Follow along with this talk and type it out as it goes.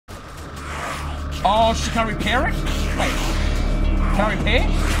Oh, she can't repair it? Wait. Can I repair?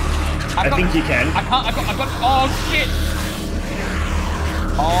 I think you can. I can't. I got. Oh shit!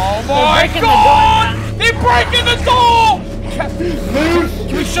 Oh my god! They're breaking the door! Move!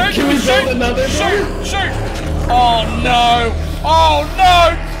 Can we shoot? Can we build another door? Shoot! Oh no! Oh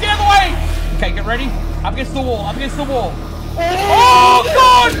no! Get away! Okay, get ready. Up against the wall. Up against the wall. Oh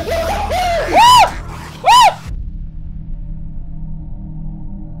god! Woo! Woo!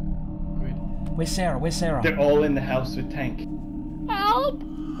 Where's Sarah? Where's Sarah? They're all in the house with Tank. Help!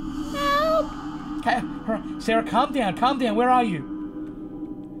 Help! Okay, Sarah, calm down. Calm down. Where are you?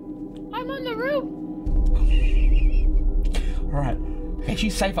 I'm on the roof. Alright. Okay,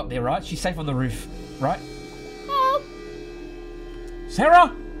 she's safe up there, right? She's safe on the roof, right? Help!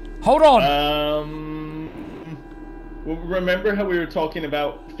 Sarah! Hold on! Well, remember how we were talking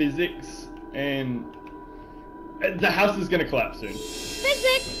about physics and the house is gonna collapse soon.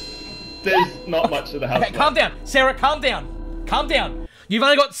 Physics! There's not much of the house. Okay, calm down. Sarah, calm down. Calm down. You've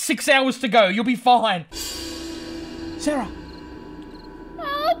only got 6 hours to go. You'll be fine. Sarah.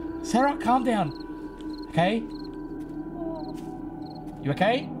 Help! Sarah, calm down. Okay? You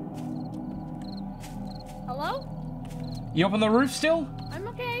okay? Hello? You up on the roof still? I'm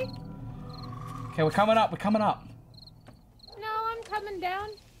okay. Okay, we're coming up. We're coming up. No, I'm coming down.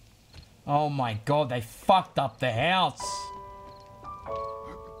 Oh my god, they fucked up the house.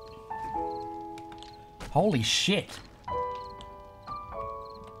 Holy shit.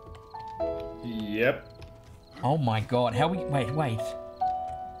 Yep. Oh my god, how we... Wait.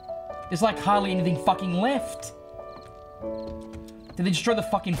 There's like hardly anything fucking left. Did they destroy the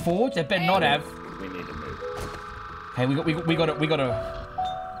fucking forge? They better not have. We need to move. Hey, we gotta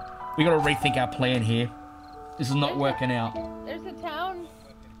rethink our plan here. This is not working out. There's a town.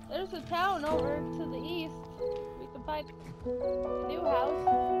 There's a town over to the east. We can find a new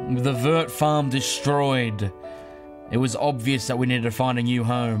house. The Vert farm destroyed. It was obvious that we needed to find a new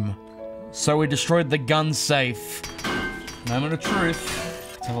home. So we destroyed the gun safe. Moment of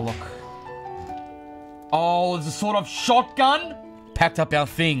truth. Let's have a look. Oh, there's a sort of shotgun? Packed up our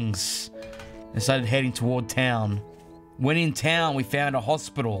things and started heading toward town. When in town, we found a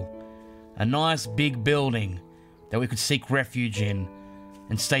hospital. A nice big building that we could seek refuge in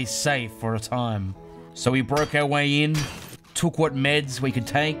and stay safe for a time. So we broke our way in, took what meds we could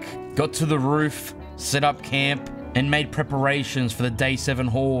take, got to the roof, set up camp, and made preparations for the Day 7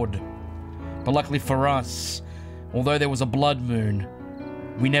 Horde. But luckily for us, although there was a blood moon,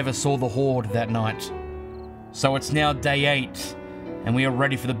 we never saw the Horde that night. So it's now Day 8, and we are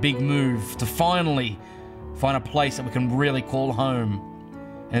ready for the big move to finally find a place that we can really call home.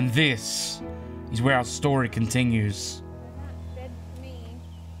 And this is where our story continues. Good to me.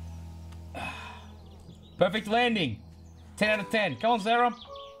 Perfect landing. 10 out of 10. Come on, Sarah.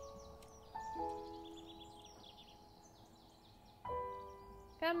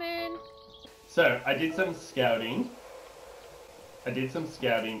 Come in. So, I did some scouting.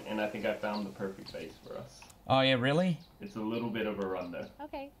 And I think I found the perfect base for us. Oh, yeah, really? It's a little bit of a run, though.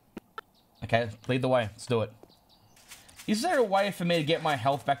 Okay. Okay, lead the way. Let's do it. Is there a way for me to get my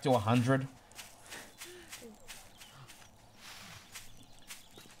health back to 100?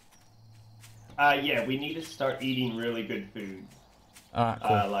 Yeah, we need to start eating really good food. Alright,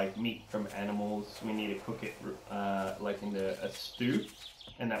 cool. Like meat from animals. We need to cook it like into a stew,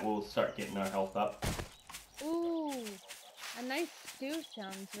 and that will start getting our health up. Ooh, a nice stew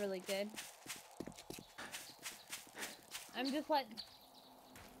sounds really good. I'm just like...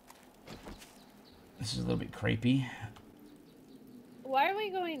 This is a little bit creepy. Why are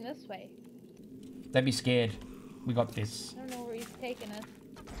we going this way? Don't be scared. We got this. I don't know where he's taking us.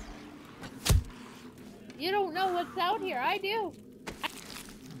 You don't know what's out here. I do.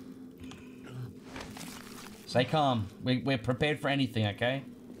 Stay calm. We're prepared for anything, okay?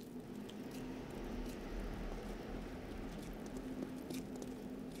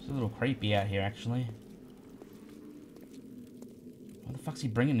 It's a little creepy out here, actually. What the fuck's he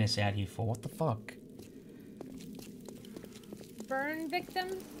bringing this out here for? What the fuck? Burn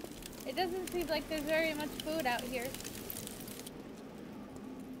victims? It doesn't seem like there's very much food out here.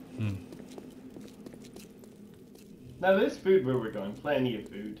 Now there's food where we're going. Plenty of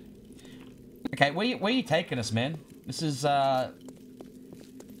food. Okay, where are you taking us, man? This is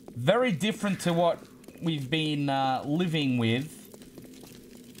very different to what we've been living with.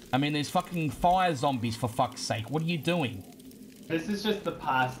 I mean, there's fucking fire zombies, for fuck's sake. What are you doing? This is just the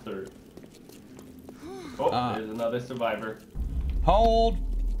pass-through. Oh, there's another survivor. Hold!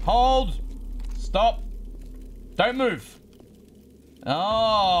 Hold! Stop! Don't move!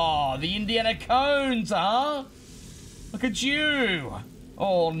 Oh, the Indiana cones, huh? Look at you!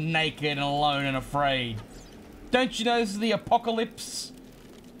 All naked and alone and afraid. Don't you know this is the apocalypse?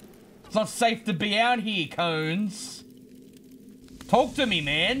 It's not safe to be out here, Cones. Talk to me,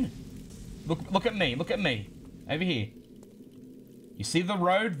 man. Look at me. Look at me. Over here. You see the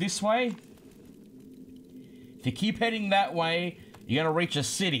road this way? If you keep heading that way, you're gonna reach a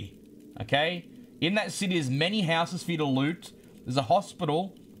city. Okay? In that city, there's many houses for you to loot. There's a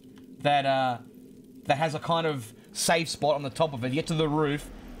hospital that has a kind of safe spot on the top of it. You get to the roof,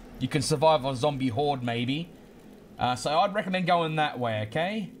 you can survive a zombie horde, maybe. So I'd recommend going that way,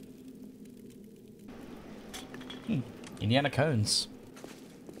 okay? Indiana Cones.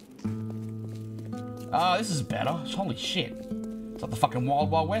 Oh, this is better. Holy shit. It's like the fucking Wild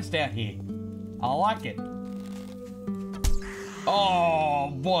Wild West out here. I like it.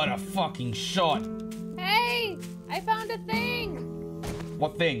 Oh, what a fucking shot. Hey, I found a thing.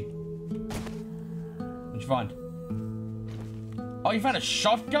 What thing? What'd you find? Oh, you found a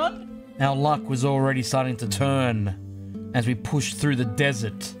shotgun? Our luck was already starting to turn as we pushed through the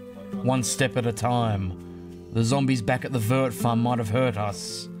desert, one step at a time. The zombies back at the Vert farm might have hurt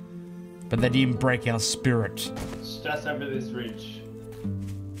us, but they didn't break our spirit. It's just over this ridge.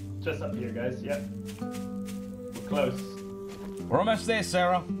 Just up here, guys. Yep. We're close. We're almost there,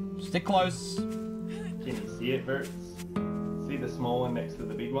 Sarah. Stick close. Can you see it, Verts? See the small one next to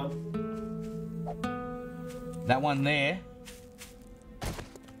the big one? That one there.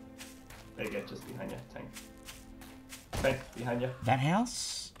 There you go, just behind you, Tank. Tank, behind you. That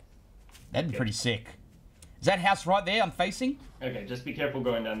house? That'd be pretty sick. Is that house right there I'm facing? Okay, just be careful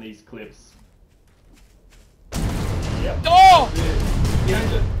going down these cliffs. Yep. Oh!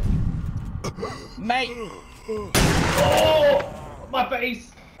 Behind you. Mate! Oh! My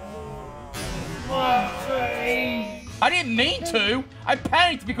face! My face! I didn't mean to! I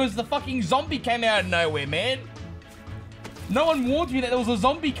panicked because the fucking zombie came out of nowhere, man! No one warned me that there was a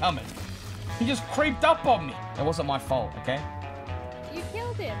zombie coming. He just creeped up on me. It wasn't my fault, okay? You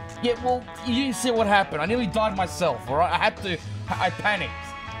killed him. Yeah, well, you didn't see what happened. I nearly died myself, alright? I panicked.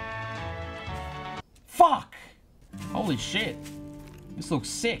 Fuck! Holy shit. This looks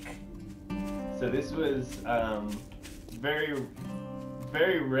sick. So this was very,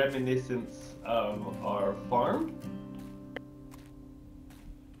 very reminiscent of our farm.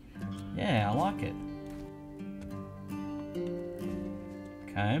 Yeah, I like it.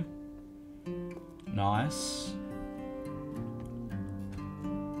 Okay. Nice.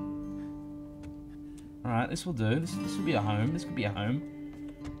 Alright, this will do. This will be a home. This could be a home.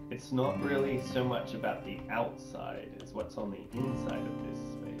 It's not really so much about the outside as what's on the inside of this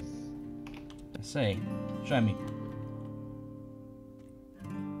space. Let's see. Show me.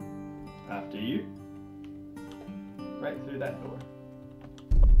 After you. Right through that door.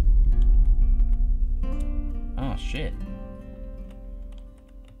 Oh, shit.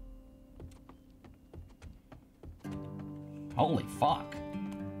 Holy fuck.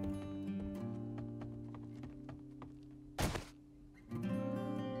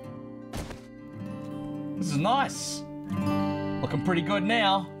 This is nice. Looking pretty good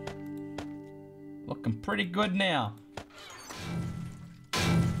now. Looking pretty good now.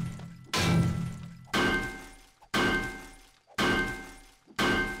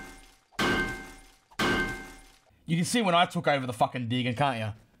 You can see when I took over the fucking digging,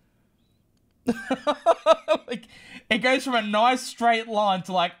 can't you? Like, it goes from a nice straight line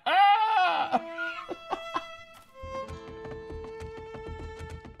to like, ah!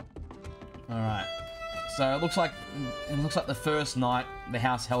 Alright. So it looks like the first night the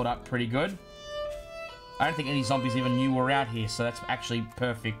house held up pretty good. I don't think any zombies even knew we're out here, so that's actually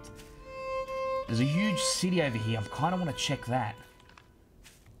perfect. There's a huge city over here. I kind of want to check that.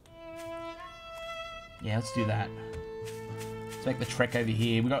 Yeah, let's do that. Let's make the trek over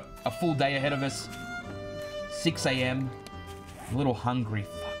here. We've got a full day ahead of us. 6 AM. I'm a little hungry.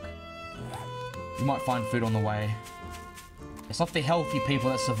 Fuck. We might find food on the way. It's not the healthy people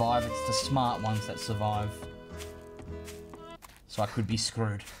that survive, it's the smart ones that survive. So I could be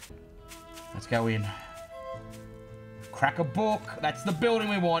screwed. Let's go in. Crack a book. That's the building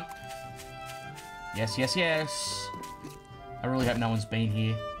we want. Yes, yes, yes. I really hope no one's been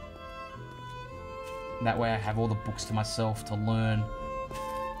here. That way I have all the books to myself to learn. Okay.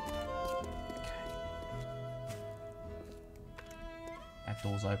 That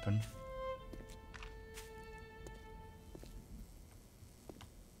door's open.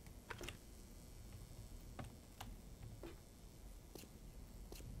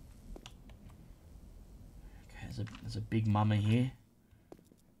 Okay, there's a big mama here.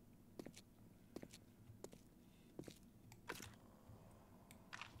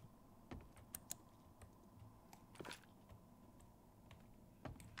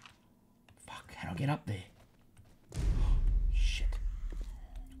 I'll get up there. Shit.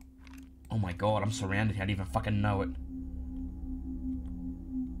 Oh my god, I'm surrounded. I don't even fucking know it.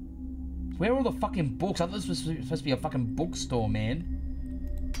 Where are all the fucking books? I thought this was supposed to be a fucking bookstore, man.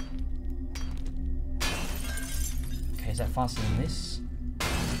 Okay, is that faster than this?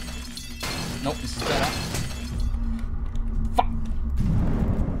 Nope, this is better. Fuck!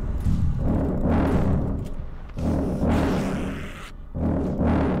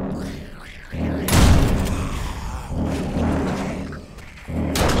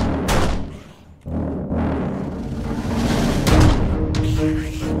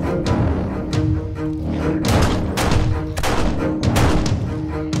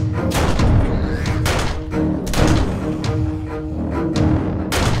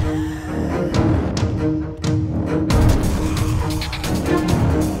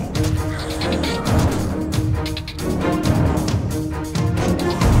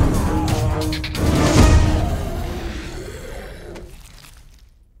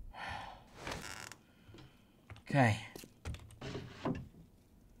 Okay.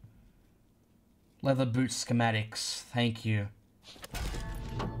 Leather boot schematics. Thank you.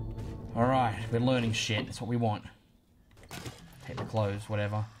 Alright, we're learning shit. That's what we want. Take the clothes,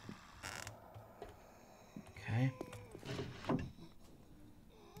 whatever. Okay.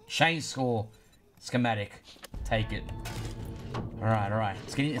 Chainsaw schematic. Take it. Alright, alright.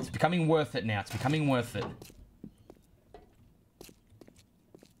 It's becoming worth it now. It's becoming worth it.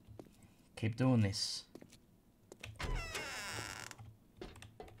 Keep doing this.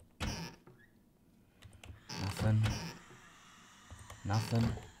 Nothing. Nothing.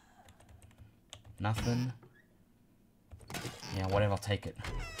 Nothing. Yeah, whatever, I'll take it.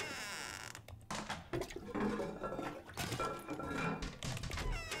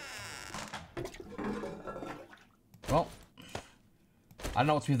 Well, I don't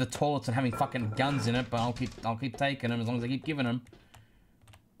know what's with the toilets and having fucking guns in it, but I'll keep taking them as long as I keep giving them.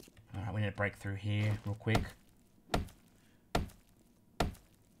 Alright, we need to break through here real quick.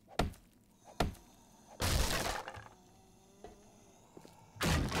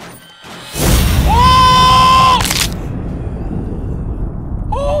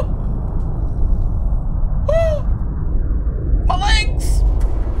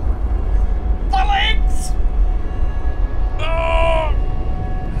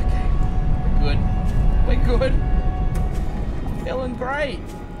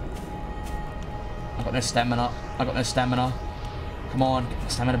 Stamina. I got no stamina. Come on, get my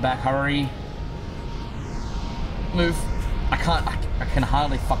stamina back. Hurry. Move. I can't. I can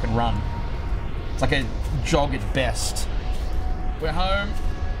hardly fucking run. It's like a jog at best. We're home.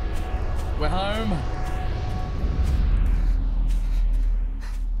 We're home.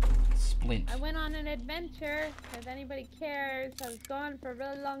 Splint. I went on an adventure. If anybody cares, I was gone for a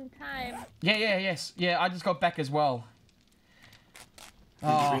really long time. Yes. Yeah, I just got back as well.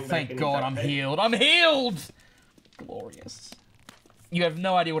 Oh, thank God, I'm healed. I'm healed! Glorious. You have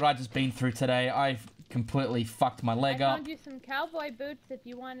no idea what I've just been through today. I've completely fucked my leg up. I found you some cowboy boots if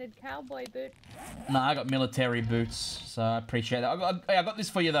you wanted cowboy boots. No, I got military boots, so I appreciate that. I got this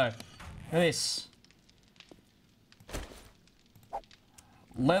for you, though. Look at this.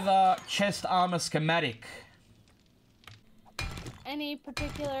 Leather chest armor schematic. Any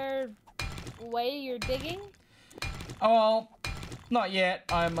particular way you're digging? Oh, well, not yet.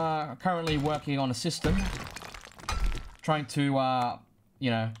 I'm currently working on a system. Trying to,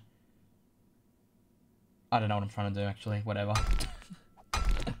 you know... I don't know what I'm trying to do, actually. Whatever.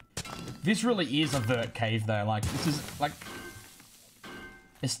 This really is a vert cave, though. Like, this is, like...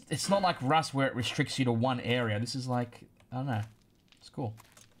 It's not like Rust where it restricts you to one area. This is like... I don't know. It's cool.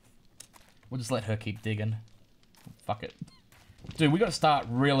 We'll just let her keep digging. Fuck it. Dude, we gotta start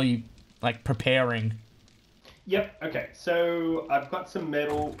really, like, preparing. Yep, okay. So, I've got some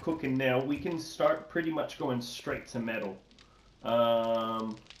metal cooking now. We can start pretty much going straight to metal.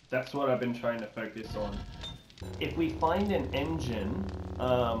 That's what I've been trying to focus on. If we find an engine,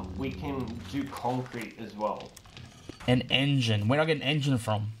 we can do concrete as well. An engine? Where do I get an engine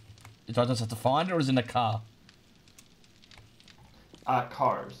from? Do I just have to find it, or is it in a car?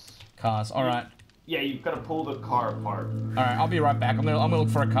 Cars. Cars, alright. Yeah, you've got to pull the car apart. Alright, I'll be right back. I'm gonna look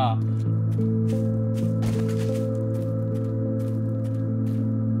for a car.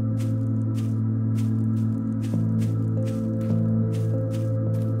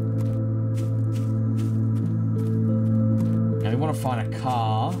 Now we want to find a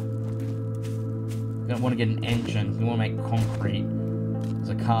car. We don't want to get an engine. We want to make concrete. There's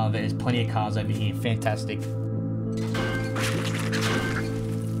a car. There's plenty of cars over here. Fantastic.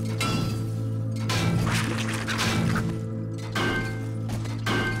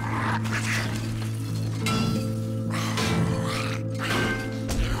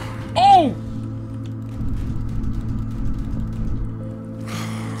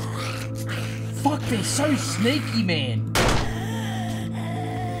 They're so sneaky, man.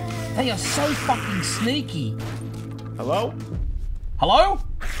 They are so fucking sneaky. Hello? Hello?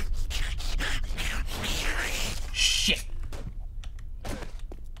 Shit.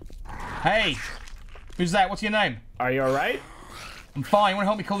 Hey. Who's that? What's your name? Are you alright? I'm fine. You wanna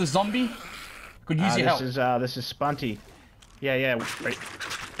help me kill this zombie? Could use your help. This is Spunty. Yeah. Right.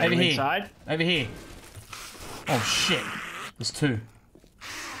 Over here. Inside? Over here. Oh shit. There's two.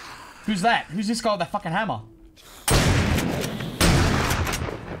 Who's that? Who's this guy with that fucking hammer?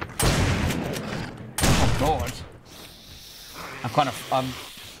 Oh god. I'm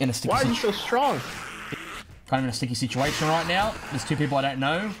in a sticky Why are you so strong? Kind of in a sticky situation right now. There's two people I don't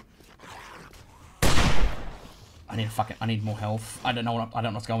know. I need more health. I don't know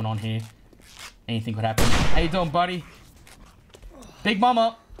what's going on here. Anything could happen. How you doing, buddy? Big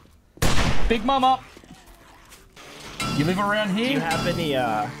mama. Big mama. You live around here? Do you have any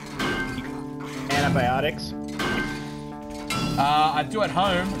antibiotics? I do at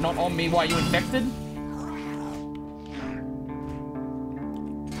home, not on me. Why, are you infected?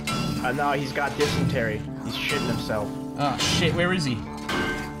 No, he's got dysentery. He's shitting himself. Oh shit, where is he?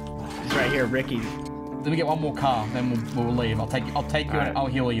 He's right here, Ricky. Let me get one more car, then we'll leave. I'll take you right. and I'll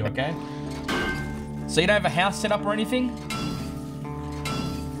heal you, okay? So you don't have a house set up or anything?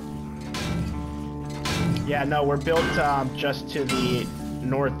 Yeah, no, we're built just to the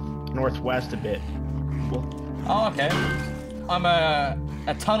northwest a bit. Oh, okay. I'm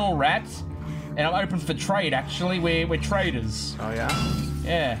a tunnel rat, and I'm open for trade, actually. We're traders. Oh, yeah?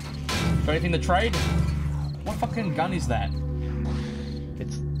 Yeah. Got anything to trade? What fucking gun is that?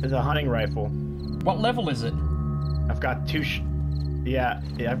 It's a hunting rifle. What level is it? I've got yeah,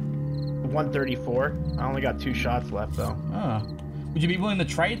 134. I only got 2 shots left, though. Oh. Would you be willing to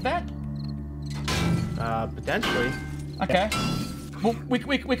trade that? Potentially. Okay. Well, we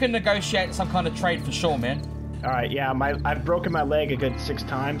can negotiate some kind of trade for sure, man. Alright, yeah, I've broken my leg a good 6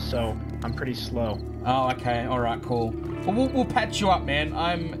 times, so I'm pretty slow. Oh, okay. Alright, cool. Well, we'll patch you up, man.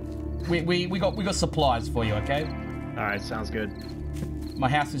 We got supplies for you, okay? Alright, sounds good. My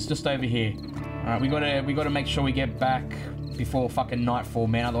house is just over here. Alright, we gotta make sure we get back before fucking nightfall,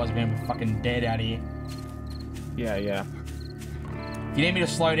 man. Otherwise we're gonna be fucking dead out here. Yeah. If you need me to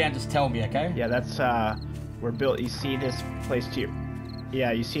slow down, just tell me, okay? Yeah, that's, we're built, you see this place to your...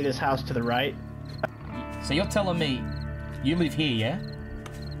 Yeah, you see this house to the right? So you're telling me you live here, yeah?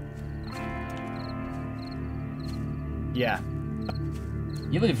 Yeah.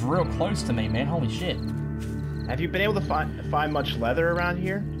 You live real close to me, man. Holy shit. Have you been able to find much leather around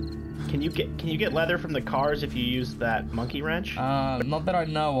here? Can you get leather from the cars if you use that monkey wrench? Not that I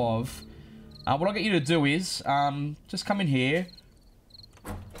know of. What I'll get you to do is, just come in here.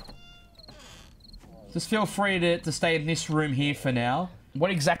 Just feel free to stay in this room here for now. What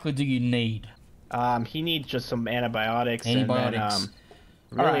exactly do you need? He needs just some antibiotics. Antibiotics. And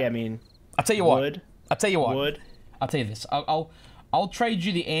then, really, right. I mean, I'll tell you wood. what. I'll tell you what. Wood. I'll tell you this. I'll trade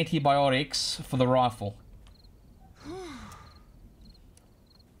you the antibiotics for the rifle.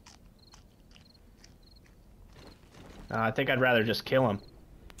 I think I'd rather just kill him.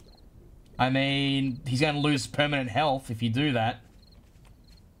 I mean, he's going to lose permanent health if you do that.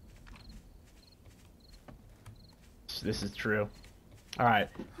 This is true. Alright.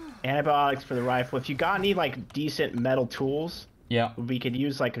 Antibiotics for the rifle. If you got any, like, decent metal tools, yeah, we could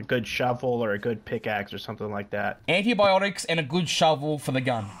use, like, a good shovel or a good pickaxe or something like that. Antibiotics and a good shovel for the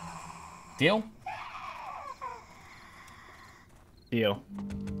gun. Deal? Deal.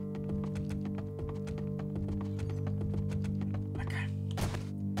 Okay.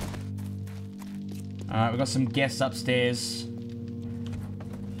 Alright, we've got some guests upstairs.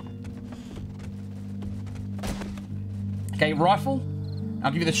 Okay, rifle. I'll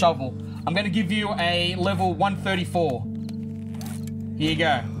give you the shovel. I'm going to give you a level 134. Here you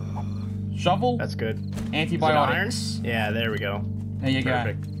go. Shovel. That's good. Antibiotics. Yeah, there we go. There you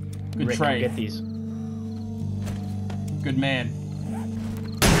Perfect. go. Good Rick, trade. Get these. Good man.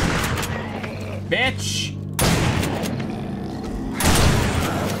 Bitch!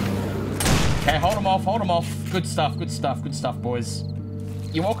 Okay, hold him off, hold him off. Good stuff, good stuff, good stuff, boys.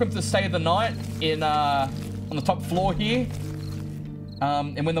 You're welcome to stay the night in, on the top floor here.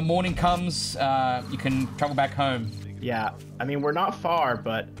 And when the morning comes, you can travel back home. Yeah, I mean, we're not far,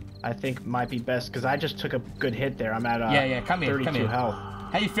 but I think might be best, because I just took a good hit there. I'm at, come here, 32 health.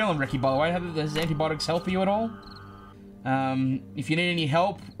 How you feeling, Ricky, by the way? Does antibiotics help you at all? If you need any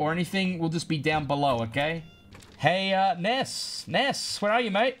help or anything, we'll just be down below, okay? Hey, Ness, where are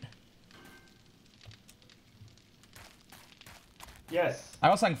you, mate? Yes. I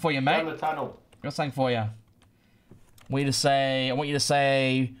got something for you, mate. Down the tunnel. I got something for you. I want you to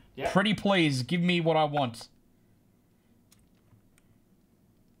say Yeah. Pretty please, give me what I want.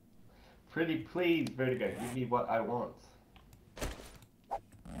 Pretty please, VERTiiGO, give me what I want.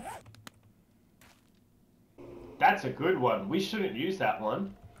 That's a good one. We shouldn't use that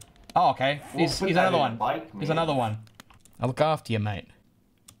one. Oh, okay. Here's put that another in one. a bike, Here's man. another one. I look after you, mate.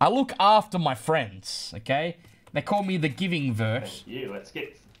 I look after my friends, okay? They call me the giving vert. Thank you. Let's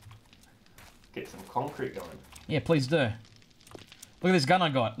get some concrete going. Yeah, please do. Look at this gun I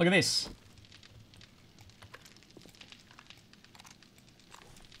got. Look at this.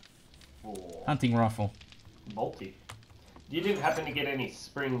 Oh, Hunting rifle. bolty. You didn't happen to get any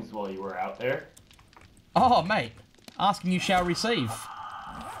springs while you were out there? Oh, mate. Asking you shall receive.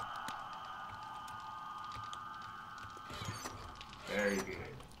 Very good.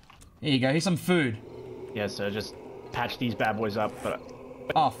 Here you go. Here's some food. Yeah, so just patch these bad boys up. But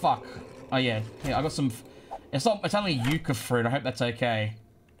Oh, fuck. Oh, yeah. Here, I got some... It's only yucca fruit. I hope that's okay.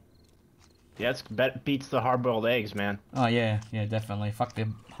 yeah, beats the hard-boiled eggs, man. Oh, yeah. Yeah, definitely. Fuck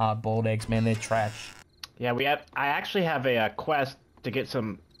them hard-boiled eggs, man. They're trash. Yeah, I actually have a quest to get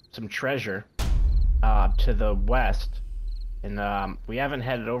some treasure to the west, and we haven't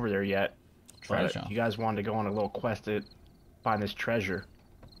headed over there yet. Treasure? But if you guys wanted to go on a little quest to find this treasure,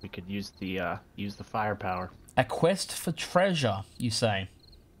 we could use the firepower. A quest for treasure, you say?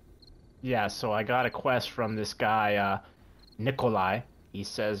 Yeah, so I got a quest from this guy, Nikolai. He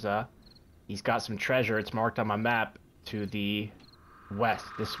says he's got some treasure. It's marked on my map to the west,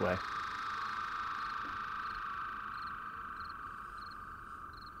 this way.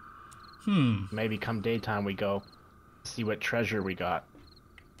 Maybe come daytime we go see what treasure we got.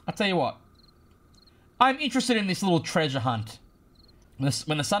 I'll tell you what. I'm interested in this little treasure hunt.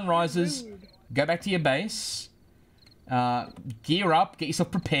 When the sun rises, go back to your base. Gear up, get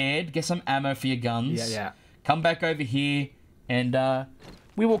yourself prepared, get some ammo for your guns. Yeah. Come back over here, and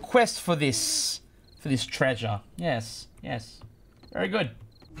we will quest for this treasure. Yes. Very good.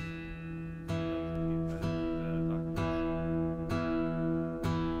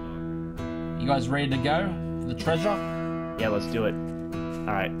 You guys ready to go for the treasure? Yeah, let's do it.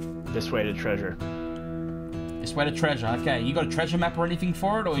 Alright, this way to treasure. This way to treasure. Okay, you got a treasure map or anything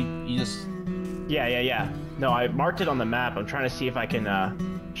for it, or you just... Yeah. No, I marked it on the map. I'm trying to see if I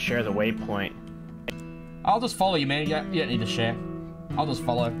can share the waypoint. I'll just follow you, man. You don't need to share. I'll just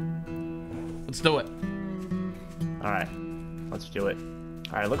follow. Let's do it. Alright, let's do it.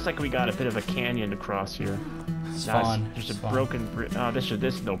 Alright, looks like we got a bit of a canyon to cross here. It's Nice. fine. There's It's a fine. broken bridge. Oh, this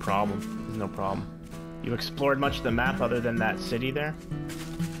is no problem. This is no problem. You explored much of the map other than that city there?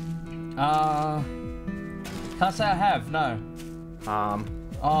 Can't say I have, no.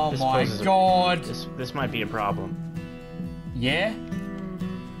 Oh This my poses god. This might be a problem. Yeah?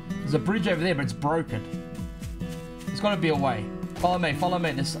 There's a bridge over there, but it's broken. There's gotta be a way. Follow me.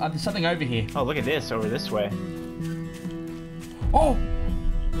 There's something over here. Oh, look at this, over this way. Oh!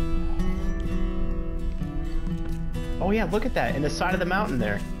 Oh yeah, look at that, in the side of the mountain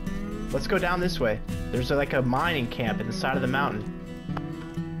there. Let's go down this way. There's like a mining camp in the side of the mountain.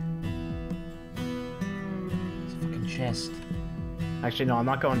 It's a fucking chest. Actually, no, I'm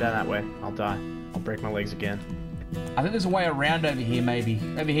not going down that way. I'll die. I'll break my legs again. I think there's a way around over here, maybe.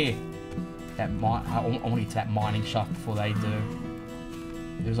 Over here. I want to get to that mining shaft before they do.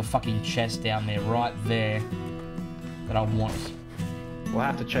 There's a fucking chest down there, right there, that I want. We'll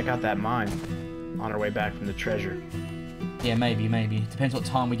have to check out that mine on our way back from the treasure. Yeah, maybe. Depends what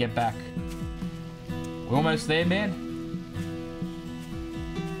time we get back. We're almost there, man.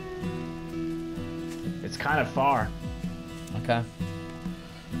 It's kind of far. Okay.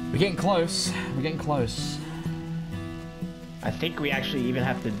 We're getting close. I think we actually even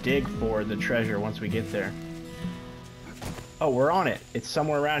have to dig for the treasure once we get there. Oh, we're on it. It's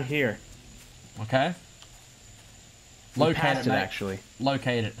somewhere around here. Okay. We Locate passed it, it, mate. actually.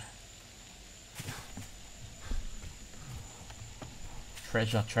 Locate it.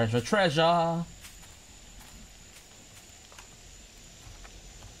 Treasure.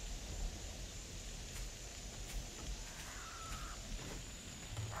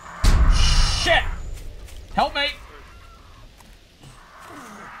 Shit! Help me!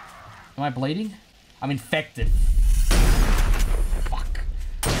 Am I bleeding? I'm infected. Fuck.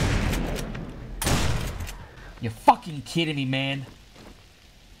 You're fucking kidding me, man.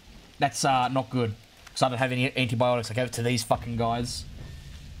 That's not good. Because I don't have any antibiotics. I gave it to these fucking guys.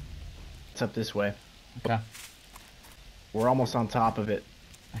 It's up this way. Okay. We're almost on top of it.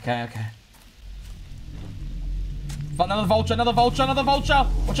 Okay. Another vulture.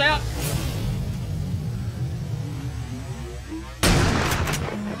 Watch out!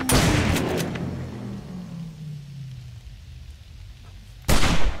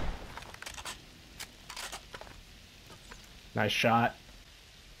 Nice shot.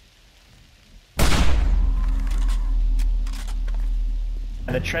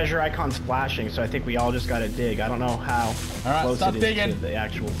 And the treasure icon's flashing, so I think we all just gotta dig. I don't know how Alright, close stop it is digging. to the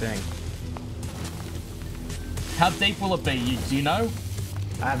actual thing. How deep will it be? Do you know?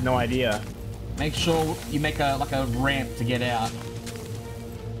 I have no idea. Make sure you make a ramp to get out.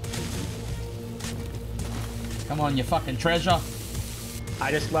 Come on, you fucking treasure.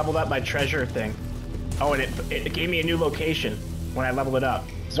 I just leveled up my treasure thing. Oh, and it gave me a new location when I leveled it up.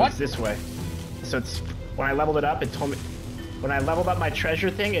 So What? it's this way. So it's when I leveled it up, it told me when I leveled up my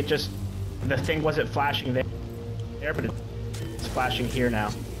treasure thing, the thing wasn't flashing there, but it's flashing here now.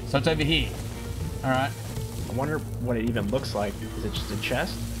 So it's over here. Alright. I wonder what it even looks like. Is it just a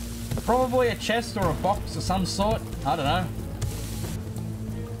chest? Probably a chest or a box of some sort. I don't know.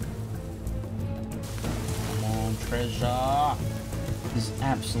 Come on, treasure. This is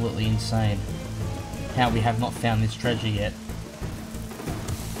absolutely insane. How we have not found this treasure yet.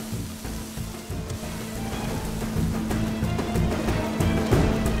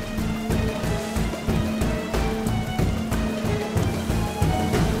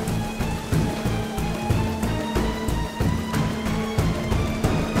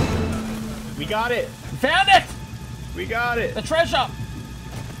 We got it! Found it! We got it! The treasure!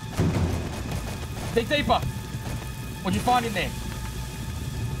 Dig deeper. What'd you find in there?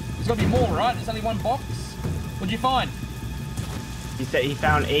 There's gotta be more, right? There's only one box. What'd you find? He said he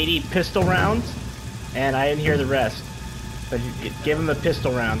found 80 pistol rounds, and I didn't hear the rest. But give him the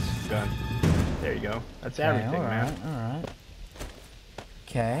pistol rounds gun. There you go. That's everything, man. Alright.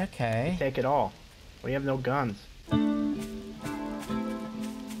 Okay, okay. Take it all. We have no guns.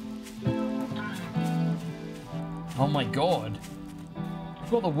 Oh my god. Look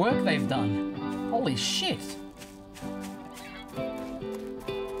at all the work they've done. Holy shit.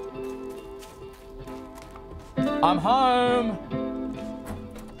 I'm home.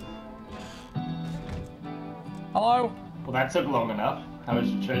 Hello? Well, that took long enough. How was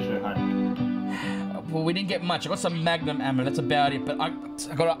your treasure hunt? Well, we didn't get much. I got some magnum ammo. That's about it. But I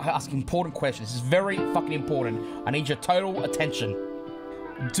got to ask important questions. This is very fucking important. I need your total attention.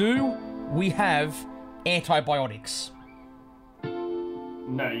 Do we have antibiotics?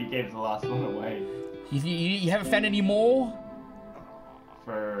 No, you gave the last one away You haven't found any more?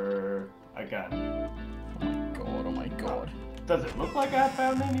 for a gun. Oh my god. Does it look like I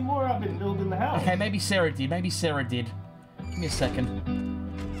found any more? I've been building the house. Okay, maybe Sarah did. Maybe Sarah did. Give me a second.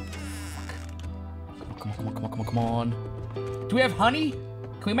 Fuck. Come on. Do we have honey?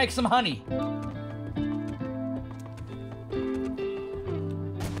 Can we make some honey?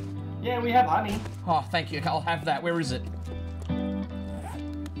 Yeah, we have honey. Oh, thank you. Okay, I'll have that. Where is it?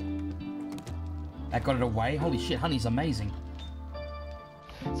 That got it away. Holy shit, honey's amazing.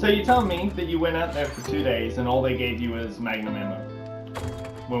 So you tell me that you went out there for 2 days and all they gave you was magnum ammo.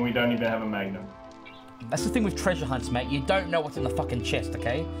 When we don't even have a magnum. That's the thing with treasure hunts, mate. You don't know what's in the fucking chest,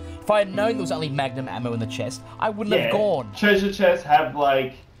 okay? If I had known there was only magnum ammo in the chest, I wouldn't have gone. Treasure chests have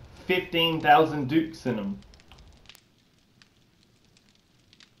like 15,000 dukes in them.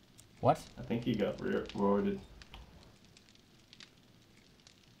 What? I think you got rewarded.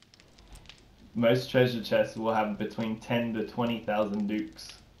 Most treasure chests will have between 10 to 20,000 dukes.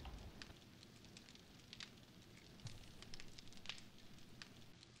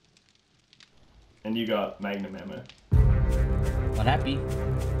 And you got magnum ammo. Not happy.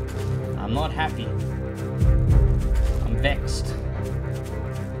 I'm not happy. I'm vexed.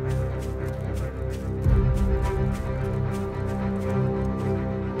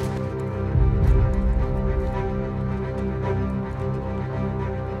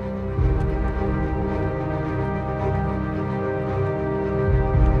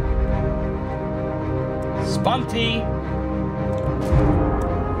 Spunty!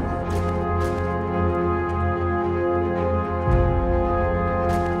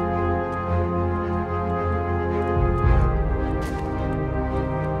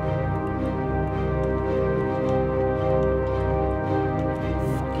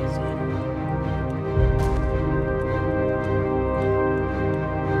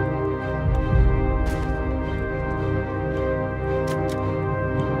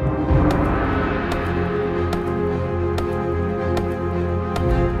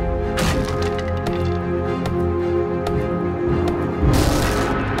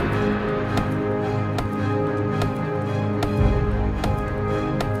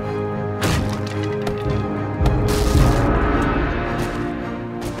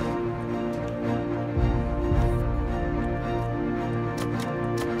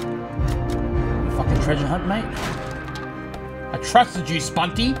 Treasure hunt, mate. I trusted you,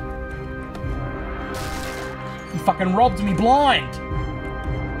 Spunty. You fucking robbed me blind.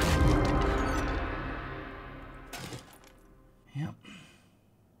 Yep.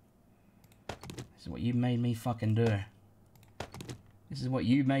 This is what you made me fucking do. This is what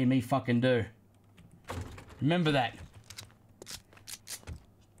you made me fucking do. Remember that.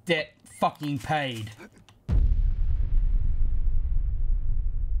 Debt fucking paid.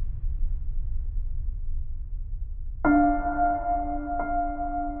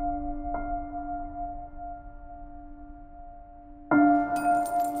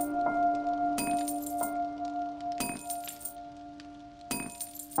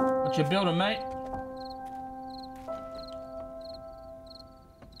 What you building, mate?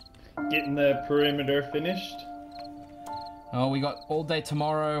 Getting the perimeter finished. Oh, we got all day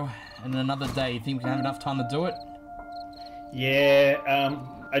tomorrow and another day. You think we can have enough time to do it? Yeah,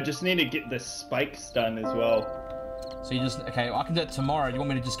 I just need to get the spikes done as well. So you just... Okay, I can do it tomorrow. Do you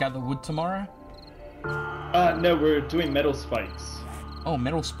want me to just gather wood tomorrow? No, we're doing metal spikes. Oh,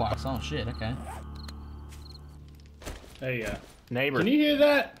 metal spikes. Oh, shit. Okay. There you go. Neighbor. Can you hear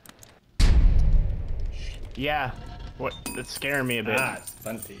that? Yeah. What? That's scaring me a bit. Ah, it's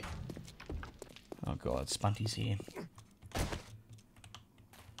Bunty. Oh, God. Spunty's here.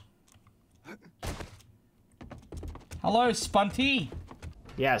 Hello, Spunty.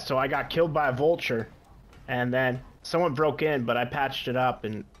 Yeah, so I got killed by a vulture, and then someone broke in, but I patched it up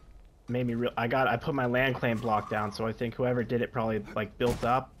and made me real. I put my land claim block down, so I think whoever did it probably like built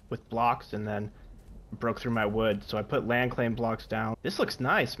up with blocks and then broke through my wood. So I put land claim blocks down. This looks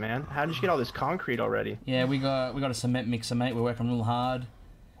nice, man. How did you get all this concrete already? Yeah, we got a cement mixer, mate. We're working real hard.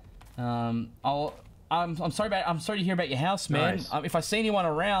 I'm sorry to hear about your house, man. Nice. If I see anyone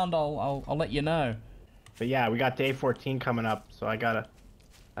around, I'll let you know. But yeah, we got day 14 coming up, so I gotta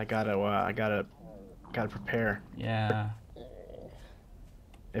prepare. Yeah.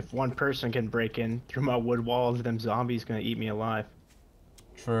 If one person can break in through my wood walls, them zombies gonna eat me alive.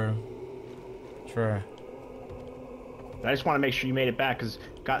 True. True. But I just want to make sure you made it back, because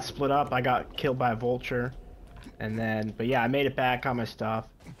got split up. I got killed by a vulture, and then, but yeah, I made it back, got my stuff.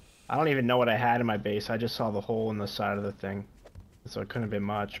 I don't even know what I had in my base. I just saw the hole in the side of the thing, so it couldn't have been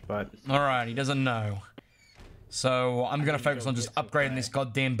much. But all right, he doesn't know. So I'm gonna focus on just upgrading this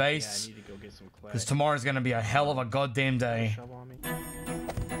goddamn base, yeah, I need to go get some clay. because tomorrow's gonna be a hell of a goddamn day. Shovel on me?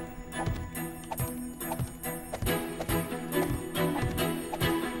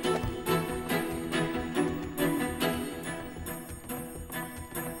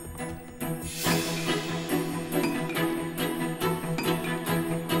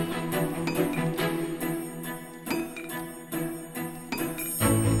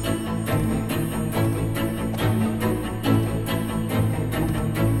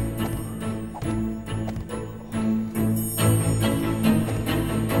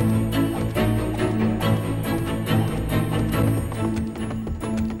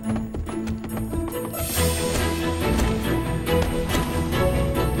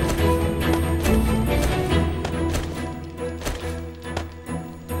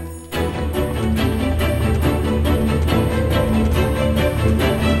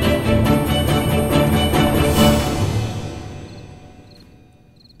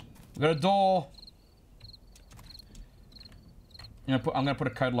 We got a door. I'm gonna put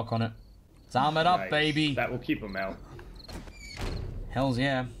a code lock on it. Let's arm it up, Nice. baby. That will keep them out. Hells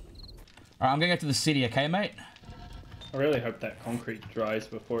yeah. Alright, I'm gonna go to the city, okay, mate? I really hope that concrete dries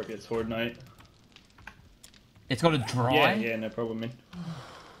before it gets Horde night. It's gotta dry? Yeah, no problem, man.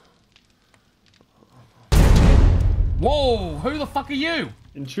 Whoa! Who the fuck are you?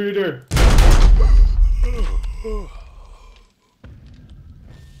 Intruder!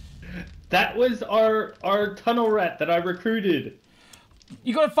 That was our tunnel rat that I recruited.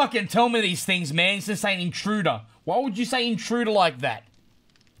 You gotta fucking tell me these things, man. Instead of saying intruder. Why would you say intruder like that?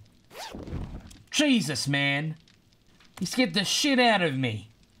 Jesus, man. You scared the shit out of me.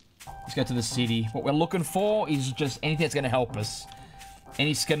 Let's go to the city. What we're looking for is just anything that's gonna help us.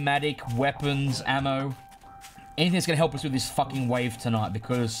 Any schematic, weapons, ammo. Anything that's gonna help us with this fucking wave tonight,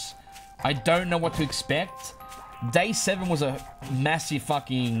 because I don't know what to expect. Day 7 was a massive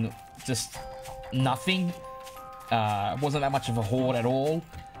fucking just nothing. It wasn't that much of a horde at all.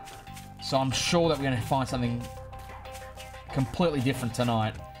 So I'm sure that we're gonna find something completely different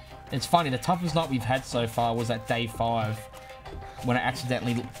tonight. It's funny, the toughest night we've had so far was at day 5, when I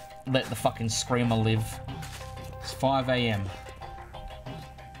accidentally let the fucking screamer live. It's 5 AM.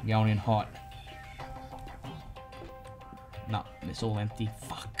 Going in hot. No, it's all empty.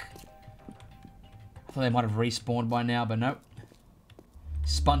 Fuck. I thought they might have respawned by now, but nope.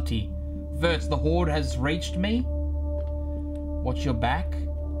 Spunty. Verts, the horde has reached me. Watch your back.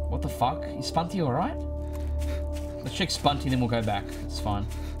 What the fuck? Is Spunty alright? Let's check Spunty, then we'll go back. It's fine.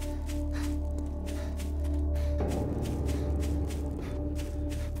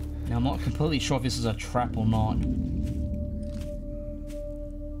 Now, I'm not completely sure if this is a trap or not.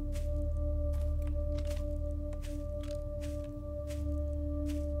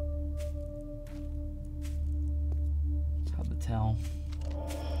 It's hard to tell.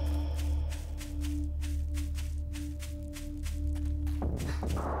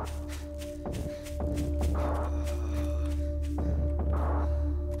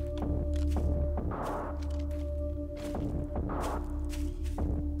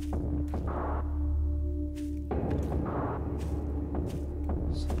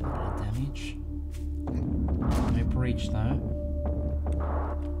 No breach though.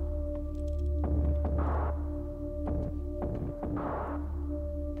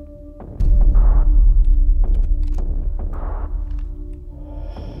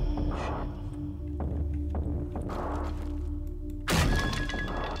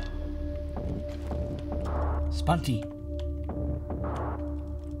 Spunty.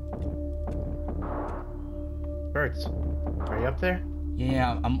 Birds, are you up there?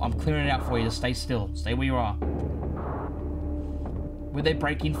 Yeah, I'm clearing it out for you. Just stay still. Stay where you are. Where'd they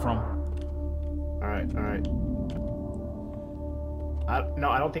break in from? Alright, alright. No,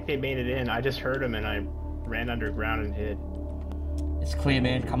 I don't think they made it in. I just heard them and I ran underground and hid. It's clear,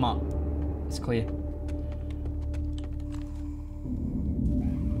 man. Come up. It's clear.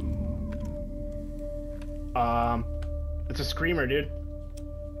 It's a screamer, dude.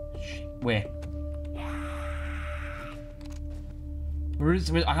 Where? Where is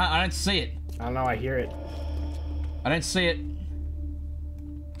it? I don't see it. I don't know, I hear it. I don't see it.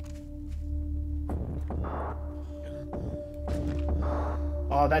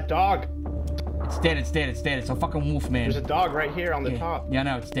 Oh, that dog! It's dead, it's dead, it's dead. It's a fucking wolf, man. There's a dog right here on the top. Yeah,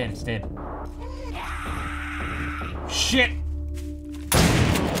 no, it's dead, it's dead. Shit!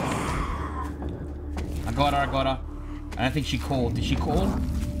 I got her, I got her. I don't think she called. Did she call?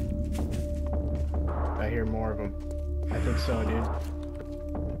 I hear more of them. I think so, dude.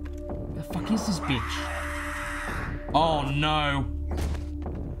 The fuck is this bitch? Oh no.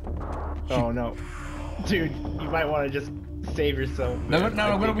 Oh no. Dude, you might want to just save yourself. No,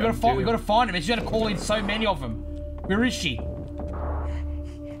 we gotta find him. She's gonna call in so many of them. Where is she?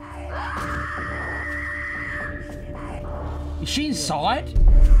 Is she inside?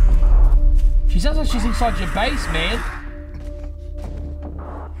 She sounds like she's inside your base, man.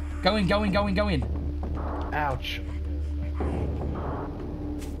 Go in, go in, go in, go in. Ouch.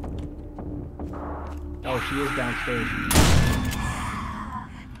 Oh, she is downstairs.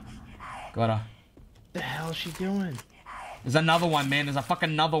 Got her. What the hell is she doing? There's another one, man. There's a fucking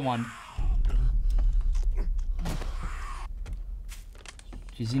another one.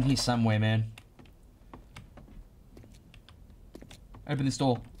 She's in here somewhere, man. Open this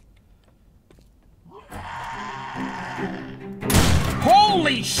door.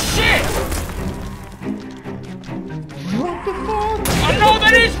 Holy shit! What the fuck? I know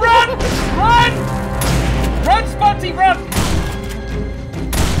that is! Run! Run! Run, Spunty, run!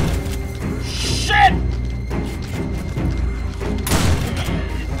 Shit!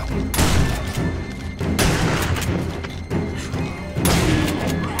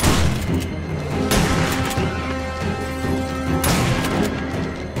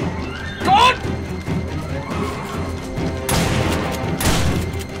 God!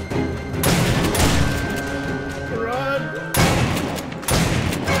 Run!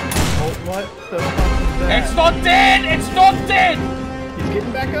 Oh, what the fuck is that? It's not dead! It's not dead! He's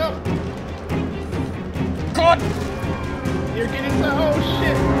getting back up! God! You're getting so... Oh,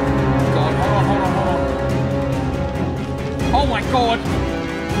 shit! God, hold on, hold on, hold on. Oh my god!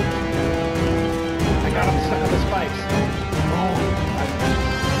 I got him stuck on the spikes. Oh,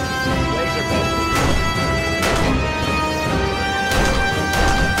 his legs are busted.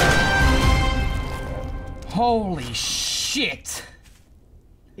 Holy shit!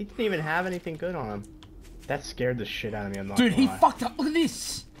 He didn't even have anything good on him. That scared the shit out of me, I'm not Dude, gonna he lie. fucked up. Look at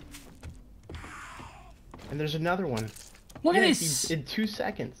this! And there's another one. Look at Yeah, this! In 2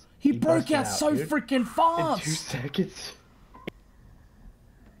 seconds. He broke busted out so dude. freaking In 2 fast! seconds.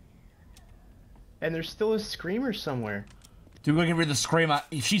 And there's still a screamer somewhere. Dude, we're gonna get rid of the screamer.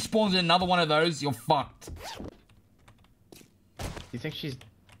 If she spawns in another one of those, you're fucked. You think she's...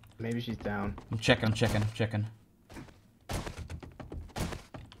 Maybe she's down. I'm checking, I'm checking, I'm checking.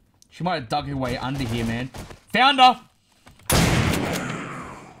 She might have dug her way under here, man. Found her!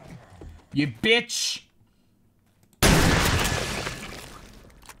 You bitch!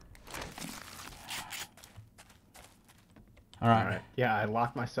 Alright. Alright. Yeah, I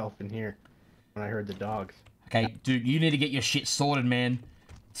locked myself in here when I heard the dogs. Okay, dude, you need to get your shit sorted, man.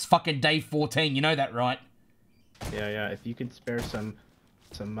 It's fucking day 14, you know that, right? Yeah. If you could spare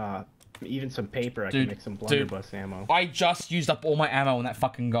even some paper, I Dude, can make some blunderbuss ammo. I just used up all my ammo on that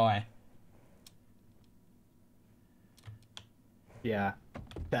fucking guy. Yeah,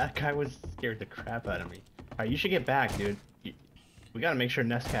 that guy was scared the crap out of me. Alright, you should get back, dude. We gotta make sure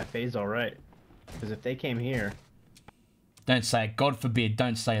Nest Cafe's alright. Because if they came here... Don't say it. God forbid,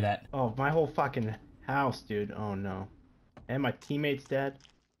 don't say that. Oh, my whole fucking house, dude. Oh no. And my teammate's dead.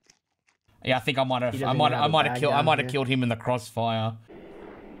 Yeah, I think I might have. I might have killed him in the crossfire.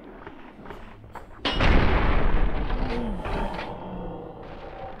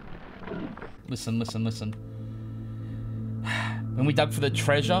 Listen. When we dug for the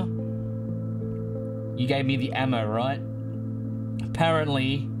treasure, you gave me the ammo, right?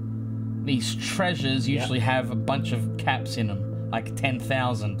 Apparently, these treasures usually have a bunch of caps in them, like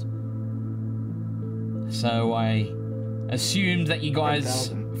 10,000. So I assumed that you guys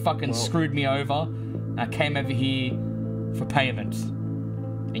 10,000. fucking screwed me over. I came over here for payment.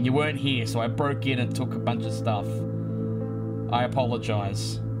 And you weren't here, so I broke in and took a bunch of stuff. I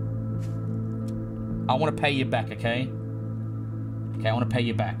apologize. I want to pay you back, okay? Okay, I want to pay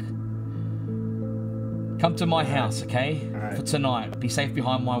you back. Come to my house, okay? For tonight. Be safe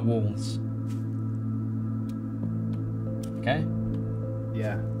behind my walls. Okay?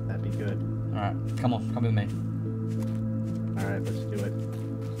 Yeah, that'd be good. Alright, come on, come with me. Alright, let's do it.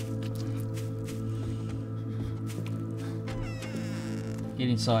 Get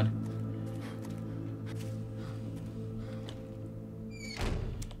inside.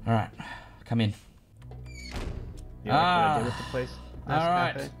 Alright, come in. You like what I did with the place?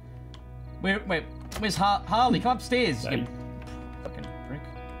 Alright. Wait, where's Harley? Come upstairs. You fucking prick.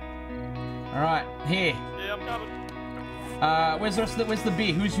 Alright, here. Yeah, I'm coming. Where's the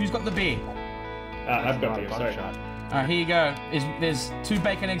beer? Who's got the beer? I've got beer, sorry. Alright, here you go. There's 2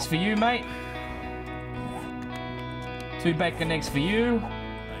 bacon eggs for you, mate. 2 bacon eggs for you.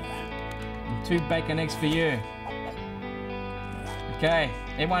 And 2 bacon eggs for you. Okay,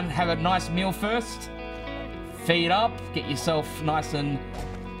 everyone have a nice meal first. Feed up, get yourself nice and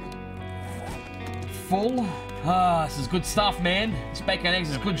full. Ah, this is good stuff, man. This bacon eggs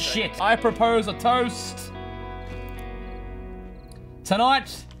is good shit. I propose a toast.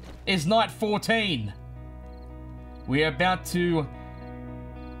 Tonight is night 14. We are about to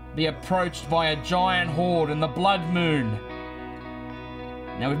be approached by a giant horde in the Blood Moon.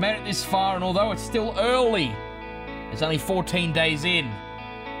 Now we've made it this far, and although it's still early, it's only 14 days in.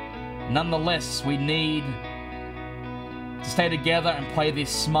 Nonetheless, we need to stay together and play this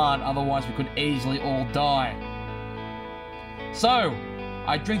smart, otherwise we could easily all die. So,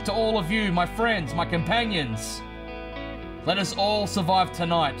 I drink to all of you, my friends, my companions. Let us all survive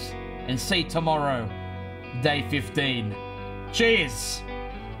tonight and see tomorrow, day 15. Cheers!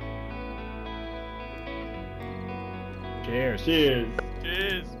 Cheers. Cheers.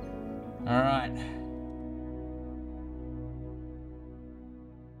 Cheers. Alright.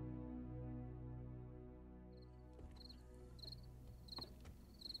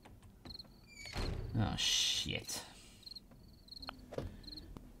 Oh, shit. Okay.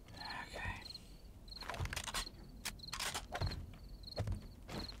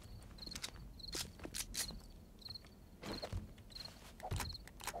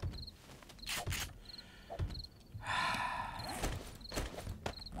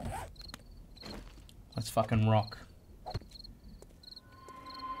 Let's fucking rock.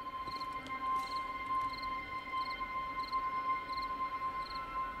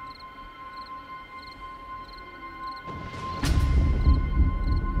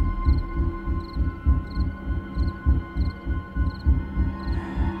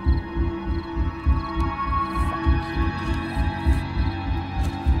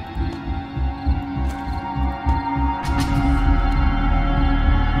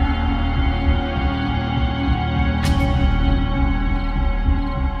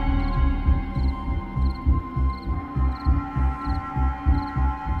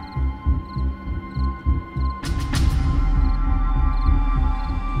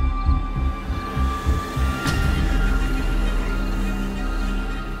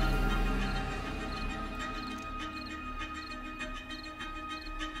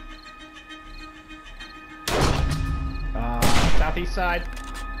 Southeast side.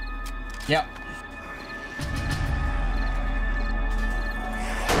 Yep.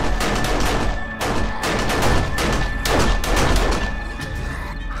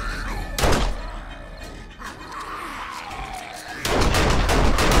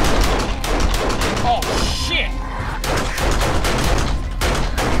 Oh, shit!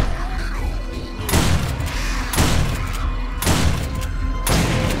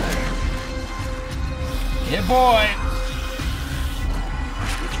 Yeah, boy.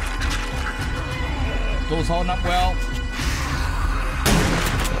 Door's holding up well.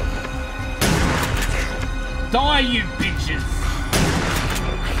 Die, you bitches!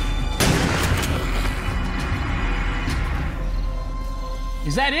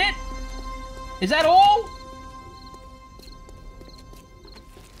 Is that it? Is that all?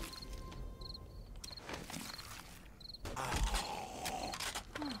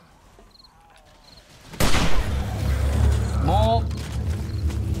 More.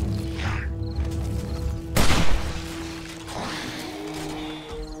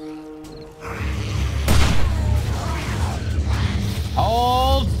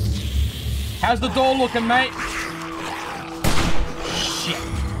 Hold. How's the door looking, mate? Shit.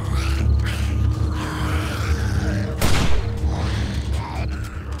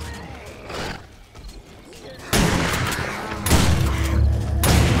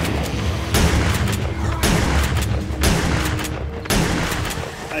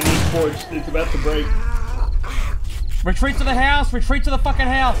 I need forge. It's about to break. Retreat to the house. Retreat to the fucking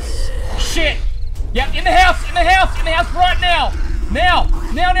house. Shit. Yep, in the house. In the house. In the house right now. Now.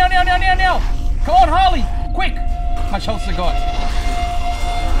 Now, now, now, now, now, now. Come on, Harley. Quick. How much health I got?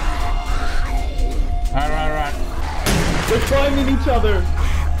 Alright, alright, alright. They're climbing each other.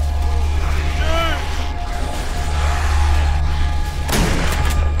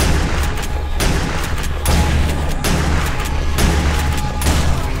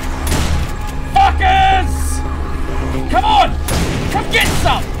 Fuckers! Come on! Come get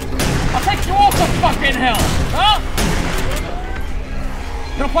some! I'll take you all to fucking hell! Huh?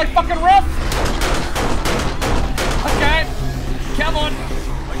 Gonna play fucking rough? Okay. Come on.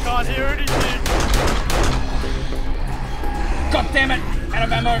 I can't hear anything. God damn it! Out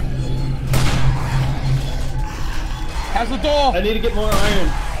of ammo. How's the door? I need to get more iron.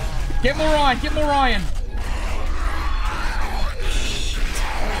 Get more iron, get more iron.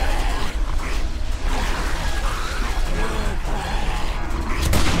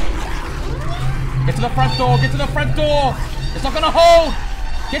 Get to the front door, get to the front door. It's not gonna hold.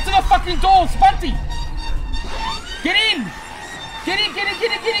 Get to the fucking door, Spunty. Get in. Get in, get in,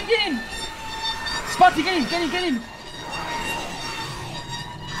 get in, get in, get in. Spunty, get in, get in, get in.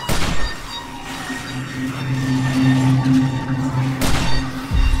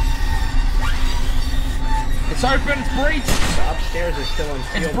 It's open, it's breached. The upstairs is still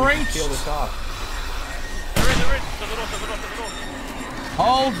unsealed. It's breached. Seal this off. They're in. To the north.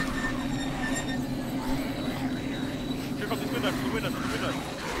 Hold. Check out this window, from the window.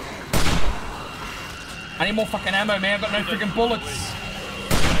 I need more fucking ammo, man. I've got no freaking bullets.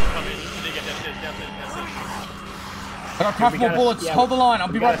 Come in. They get downstairs. I got a couple more bullets. Hold the line. I'll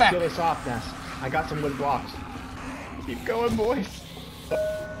be right back. Seal this off, Ness. I got some wood blocks. Keep going, boys.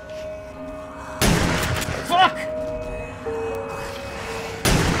 Fuck!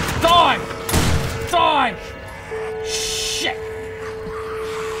 Die! Die! Shit!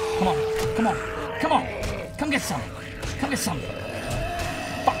 Come on, come on, come on! Come get some! Come get some!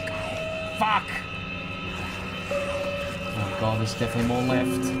 Fuck! Fuck! Oh god, there's definitely more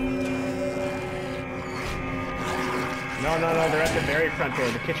left. No, they're at the very front door,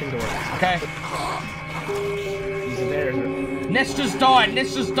 the kitchen door. Okay. These are theirs. Ness just died!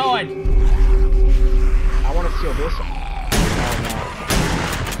 Ness just died! I want to seal this off.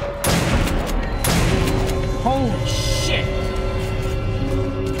 Oh Holy shit!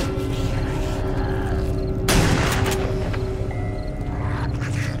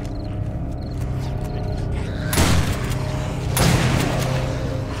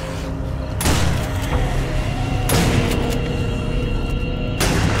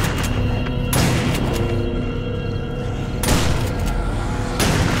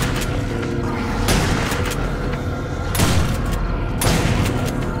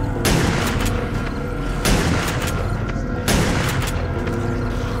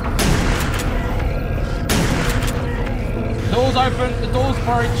 Door's open, the door's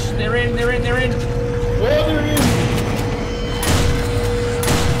breached. They're in. Oh, they're in.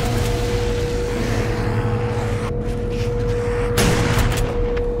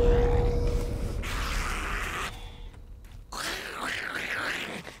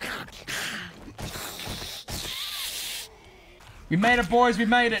 We made it, boys. We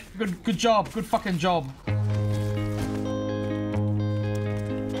made it. Good job. Good fucking job.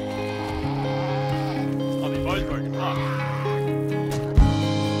 Oh, they both broken. Fuck.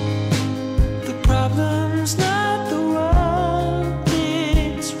 The problem's not the one,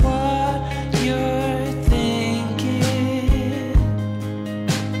 it's what you're thinking.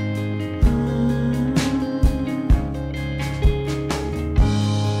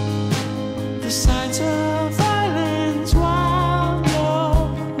 The signs of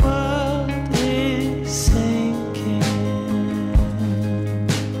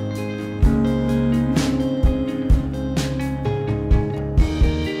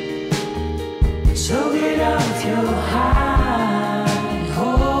too high.